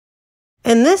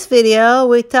In this video,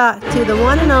 we talk to the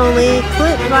one and only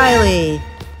Clint Riley.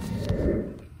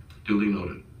 Duly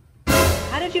noted.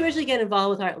 How did you originally get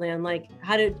involved with Heartland? Like,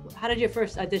 how did your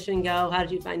first audition go? How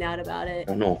did you find out about it?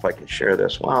 I don't know if I can share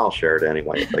this. Well, I'll share it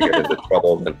anyway. If I get into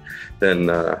trouble, then then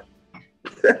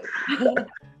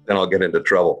I'll get into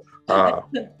trouble. I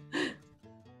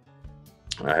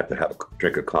have to have a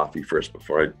drink of coffee first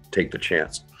before I take the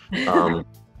chance.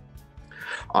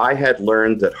 I had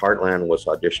learned that Heartland was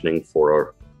auditioning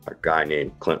for a guy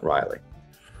named Clint Riley.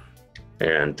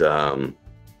 And the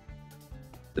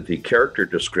character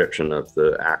description of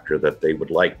the actor that they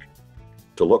would like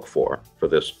to look for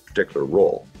this particular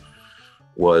role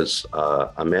was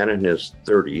a man in his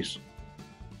 30s,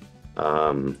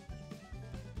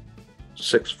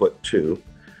 6'2",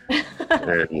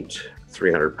 and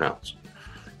 300 pounds.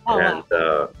 Oh, and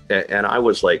wow. And I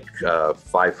was like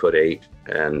 5'8"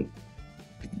 and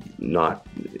not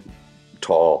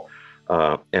tall,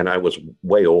 and I was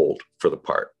way old for the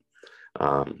part.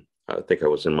 I think I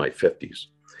was in my 50s.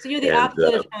 So you're the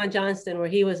opposite of Sean Johnston, where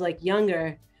he was like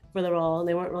younger for the role, and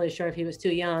they weren't really sure if he was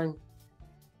too young.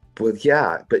 But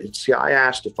yeah, but see, I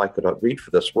asked if I could read for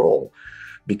this role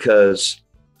because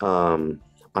I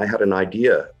had an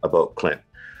idea about Clint.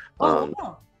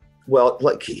 Wow. Well,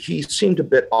 like he seemed a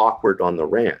bit awkward on the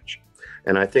ranch.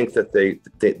 And I think that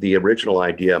the original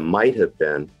idea might have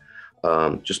been,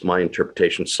 just my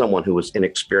interpretation, someone who was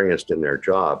inexperienced in their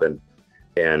job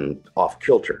and off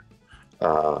kilter.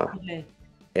 Okay.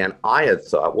 And I had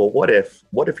thought, well, what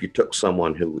if you took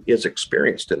someone who is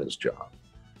experienced in his job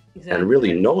and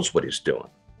really knows what he's doing,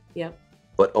 yep,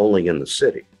 but only in the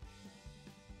city.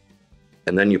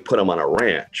 And then you put him on a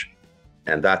ranch,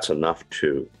 and that's enough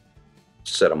to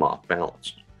set him off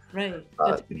balance. Right.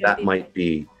 That might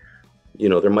be,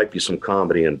 there might be some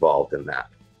comedy involved in that.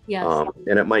 Yes.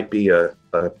 And it might be a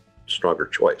stronger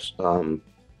choice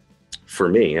for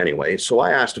me anyway. So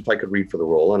I asked if I could read for the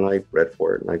role, and I read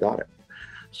for it and I got it.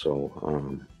 So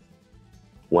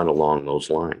went along those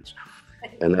lines.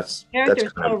 And that's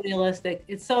so realistic.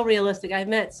 It's so realistic. I've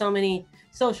met so many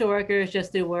social workers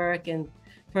just through work and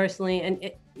personally,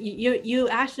 and you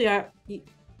actually are.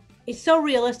 It's so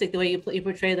realistic the way you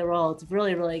portray the role. It's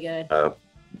really, really good.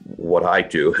 What I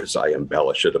do is I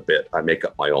embellish it a bit. I make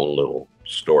up my own little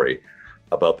story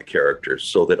about the characters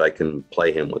so that I can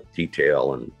play him with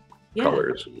detail and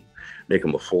colors and make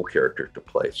him a full character to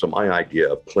play. So my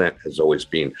idea of Clint has always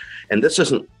been, and this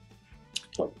isn't,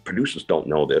 producers don't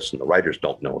know this and the writers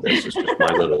don't know this. It's just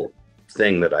my little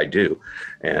thing that I do.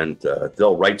 And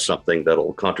they'll write something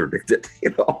that'll contradict it,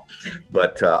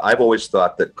 But I've always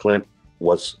thought that Clint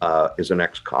is an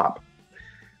ex-cop.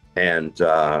 And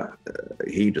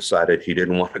he decided he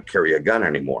didn't want to carry a gun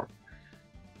anymore.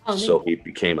 So he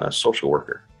became a social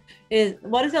worker.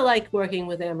 What is it like working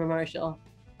with Amber Marshall?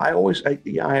 I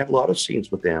have a lot of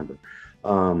scenes with Amber.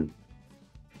 A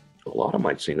lot of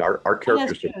my scenes. Our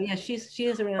characters. Yeah, she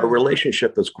is around. Our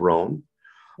relationship has grown.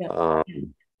 Yeah.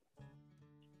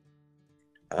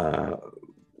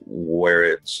 Where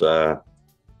it's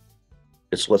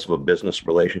less of a business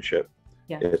relationship.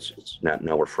 Yeah. It's not,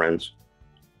 now we're friends.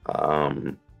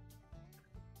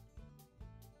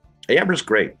 Amber's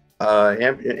great.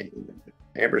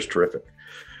 Amber's terrific.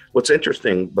 What's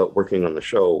interesting about working on the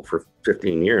show for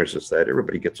 15 years is that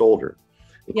everybody gets older,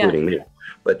 including me.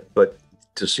 But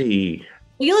to see,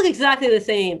 you look exactly the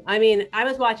same. I mean, I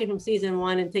was watching from season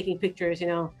 1 and taking pictures,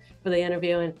 for the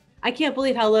interview, and I can't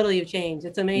believe how little you've changed.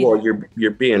 It's amazing. Well,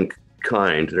 you're being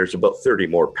kind. There's about 30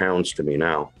 more pounds to me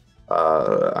now.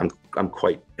 I'm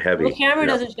quite heavy. The camera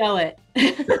doesn't show it.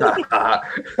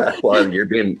 Well, you're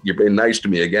being nice to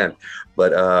me again,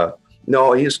 but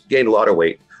no, he's gained a lot of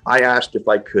weight. I asked if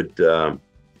I could. I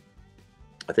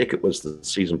think it was the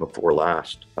season before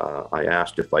last. I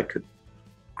asked if I could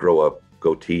grow a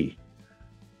goatee,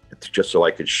 just so I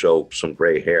could show some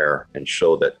gray hair and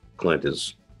show that Clint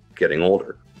is getting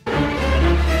older.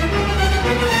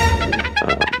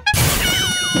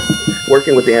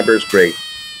 Working with Amber is great.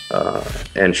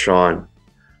 And Sean,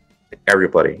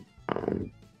 everybody.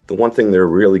 The one thing they're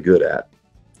really good at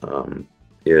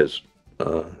is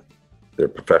their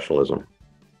professionalism,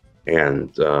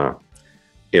 and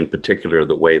in particular,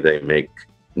 the way they make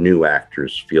new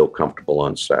actors feel comfortable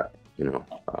on set.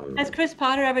 Has Chris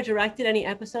Potter ever directed any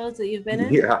episodes that you've been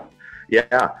in? Yeah.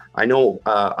 I know.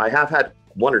 I have had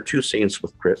 1 or 2 scenes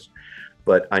with Chris,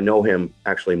 but I know him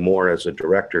actually more as a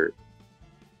director,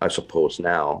 I suppose,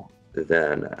 now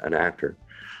than an actor.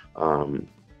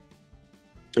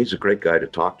 He's a great guy to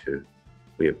talk to.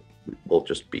 We'll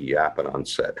just be yapping on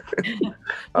set. Would you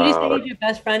say he's your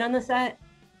best friend on the set?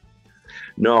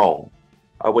 No,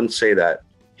 I wouldn't say that.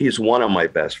 He's one of my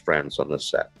best friends on the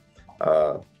set.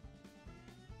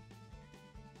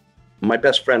 My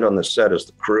best friend on the set is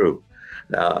the crew,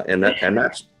 and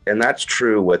that's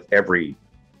true with every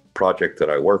project that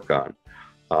I work on.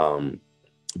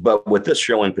 But with this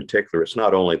show in particular, it's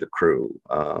not only the crew.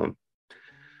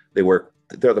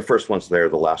 They're the first ones there,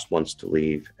 the last ones to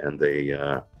leave, and they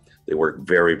work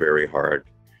very, very hard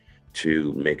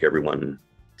to make everyone,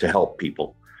 to help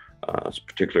people,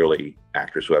 particularly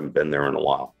actors who haven't been there in a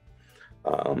while.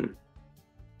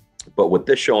 But with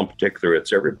this show in particular,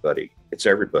 it's everybody. It's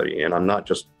everybody, and I'm not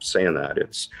just saying that.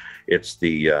 It's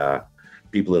the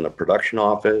people in the production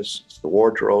office, it's the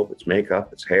wardrobe, it's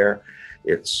makeup, it's hair,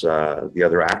 it's the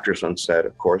other actors on set,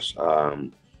 of course.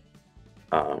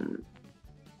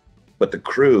 But the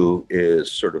crew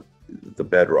is sort of the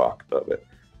bedrock of it.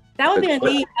 That would be a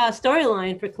neat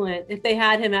storyline for Clint if they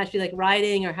had him actually like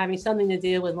riding or having something to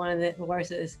do with one of the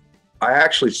horses. I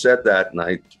actually said that, and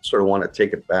I sort of want to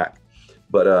take it back.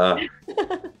 But I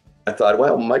thought,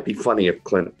 well, it might be funny if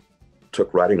Clint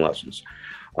took riding lessons.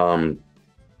 I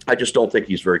just don't think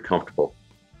he's very comfortable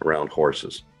around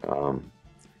horses.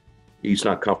 He's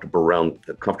not comfortable around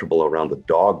the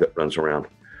dog that runs around.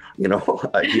 You know,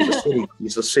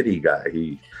 he's a city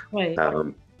guy. Right.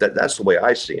 That's the way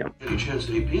I see him. Any chance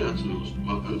any peanuts in those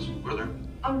muffins, were there?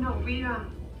 Oh no, we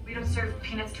don't serve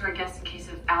peanuts to our guests in case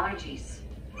of allergies.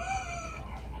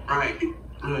 Right.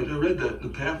 I read that in the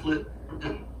pamphlet.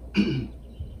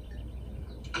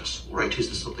 I swore I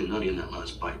tasted something nutty in that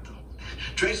last bite, though.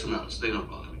 Trace amounts, they don't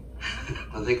bother me.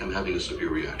 I think I'm having a severe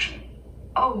reaction.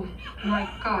 Oh my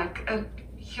God.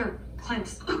 Here,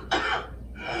 Clint.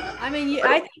 I mean,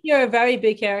 I think you're a very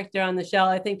big character on the show.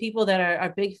 I think people that are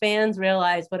big fans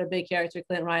realize what a big character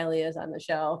Clint Riley is on the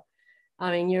show.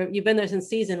 I mean, you've been there since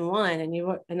season 1, and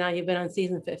now you've been on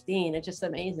season 15. It's just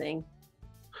amazing.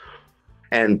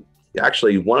 And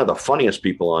actually, one of the funniest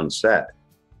people on set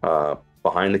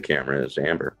behind the camera is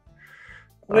Amber.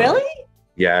 Really?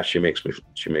 Yeah, she makes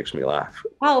me laugh.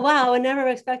 Oh wow, I never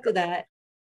expected that.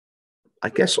 I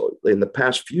guess in the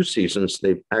past few seasons,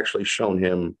 they've actually shown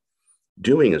him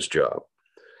doing his job,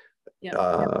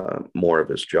 more of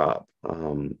his job,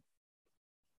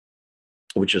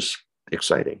 which is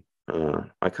exciting.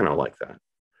 I kind of like that.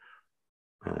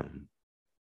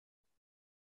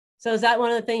 So is that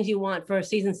one of the things you want for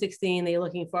season 16 that you're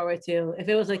looking forward to? If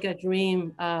it was like a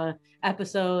dream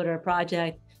episode or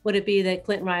project, would it be that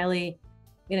Clint Riley,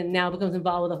 now becomes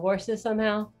involved with the horses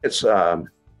somehow? It's. I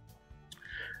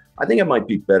think it might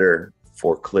be better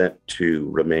for Clint to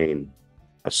remain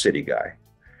a city guy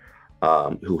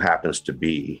who happens to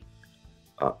be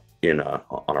on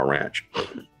a ranch.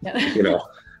 Yeah.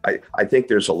 I think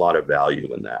there's a lot of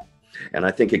value in that. And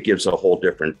I think it gives a whole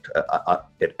different,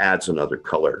 it adds another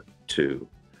color to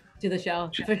the show,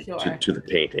 for sure. To the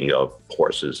painting of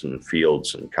horses and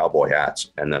fields and cowboy hats.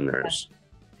 And then there's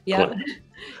Clint.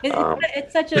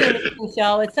 It's such an amazing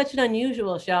show. It's such an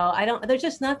unusual show. There's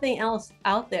just nothing else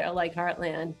out there like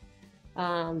Heartland.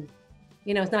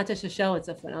 It's not just a show, it's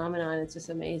a phenomenon. It's just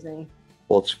amazing.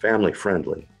 Well, it's family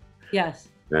friendly. Yes.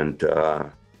 And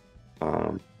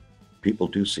people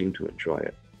do seem to enjoy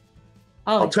it.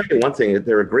 Oh, I'll tell you one thing,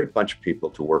 they're a great bunch of people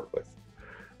to work with.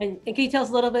 And can you tell us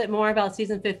a little bit more about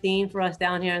season 15 for us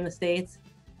down here in the States?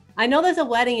 I know there's a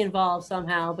wedding involved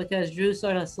somehow because Drew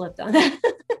sort of slipped on that.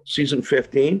 Season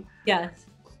 15? Yes.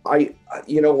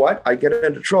 You know what? I get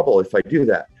into trouble if I do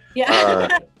that.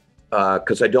 Yeah.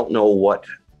 Because I don't know what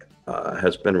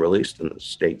has been released in the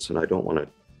States, and I don't want to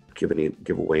give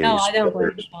away any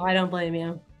spoilers. I don't blame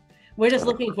you. We're just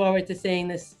looking forward to seeing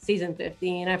this season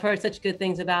 15. I've heard such good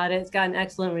things about it. It's gotten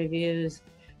excellent reviews.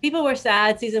 People were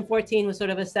sad. Season 14 was sort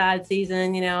of a sad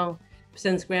season,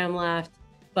 since Graham left.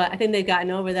 But I think they've gotten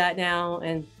over that now,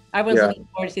 and everyone's looking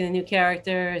forward to seeing the new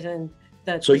characters and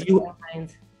the. So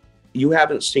you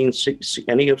haven't seen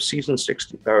any of season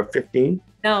 16 or 15?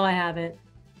 No, I haven't.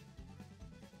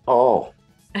 Oh,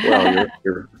 well,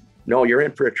 you're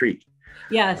in for a treat.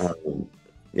 Yes.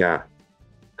 Yeah.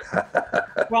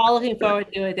 We're all looking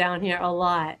forward to it down here a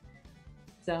lot.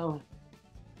 So.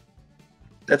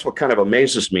 That's what kind of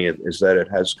amazes me is that it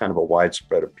has kind of a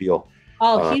widespread appeal.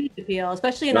 Oh, huge appeal,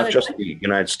 especially in not just the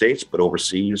United States, but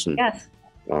overseas. And, yes.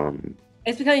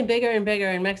 It's becoming bigger and bigger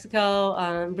in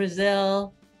Mexico,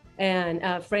 Brazil,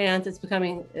 and France. It's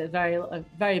becoming a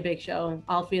very big show in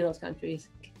all 3 of those countries.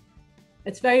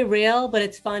 It's very real, but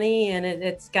it's funny, and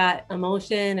it's got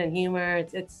emotion and humor.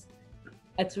 It's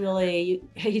really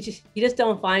you just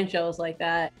don't find shows like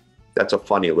that. That's a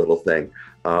funny little thing.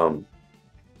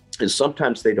 Is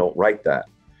sometimes they don't write that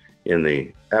in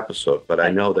the episode, but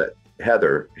I know that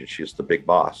Heather, she's the big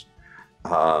boss.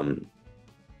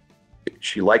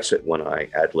 she likes it when I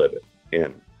ad-lib it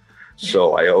in.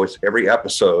 So I always, every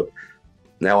episode,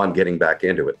 now I'm getting back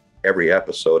into it. Every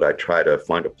episode, I try to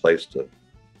find a place to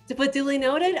put duly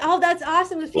noted. Oh, that's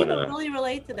awesome, because people really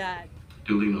relate to that.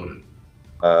 Duly noted.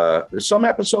 There's some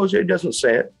episodes it doesn't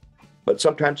say it, but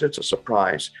sometimes it's a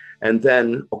surprise. And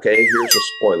then, okay, here's a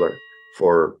spoiler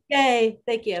for Yay,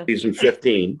 thank you. season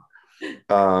 15.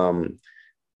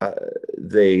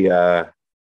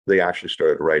 They actually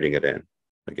started writing it in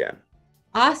again.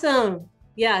 Awesome.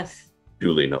 Yes.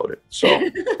 Duly noted. So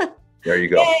there you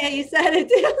go. Yeah, you said it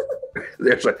too.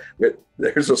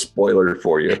 There's a spoiler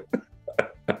for you.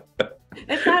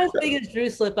 It's not as big as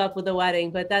Drew's slip up with the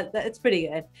wedding, but it's pretty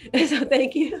good. So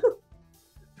thank you.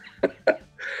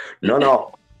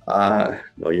 No,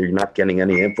 you're not getting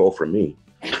any info from me.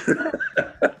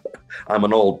 I'm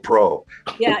an old pro.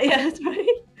 Yeah, that's right.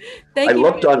 I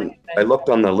looked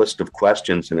on the list of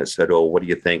questions and it said, "Oh, what do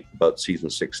you think about season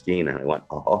 16?" And I went,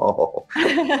 "Oh,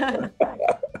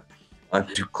 I'm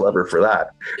too clever for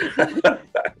that."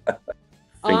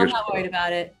 I'm not worried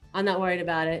about it. I'm not worried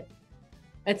about it.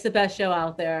 It's the best show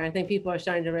out there. I think people are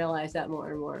starting to realize that more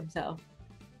and more. So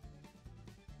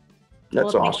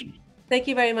that's awesome. Thank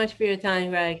you very much for your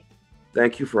time, Greg.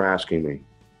 Thank you for asking me.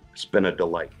 It's been a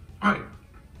delight. All right.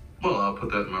 Well, I'll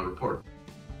put that in my report.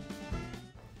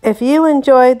 If you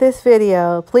enjoyed this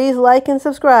video, please like and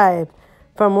subscribe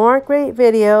for more great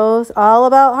videos all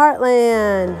about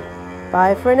Heartland.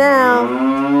 Bye for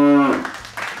now.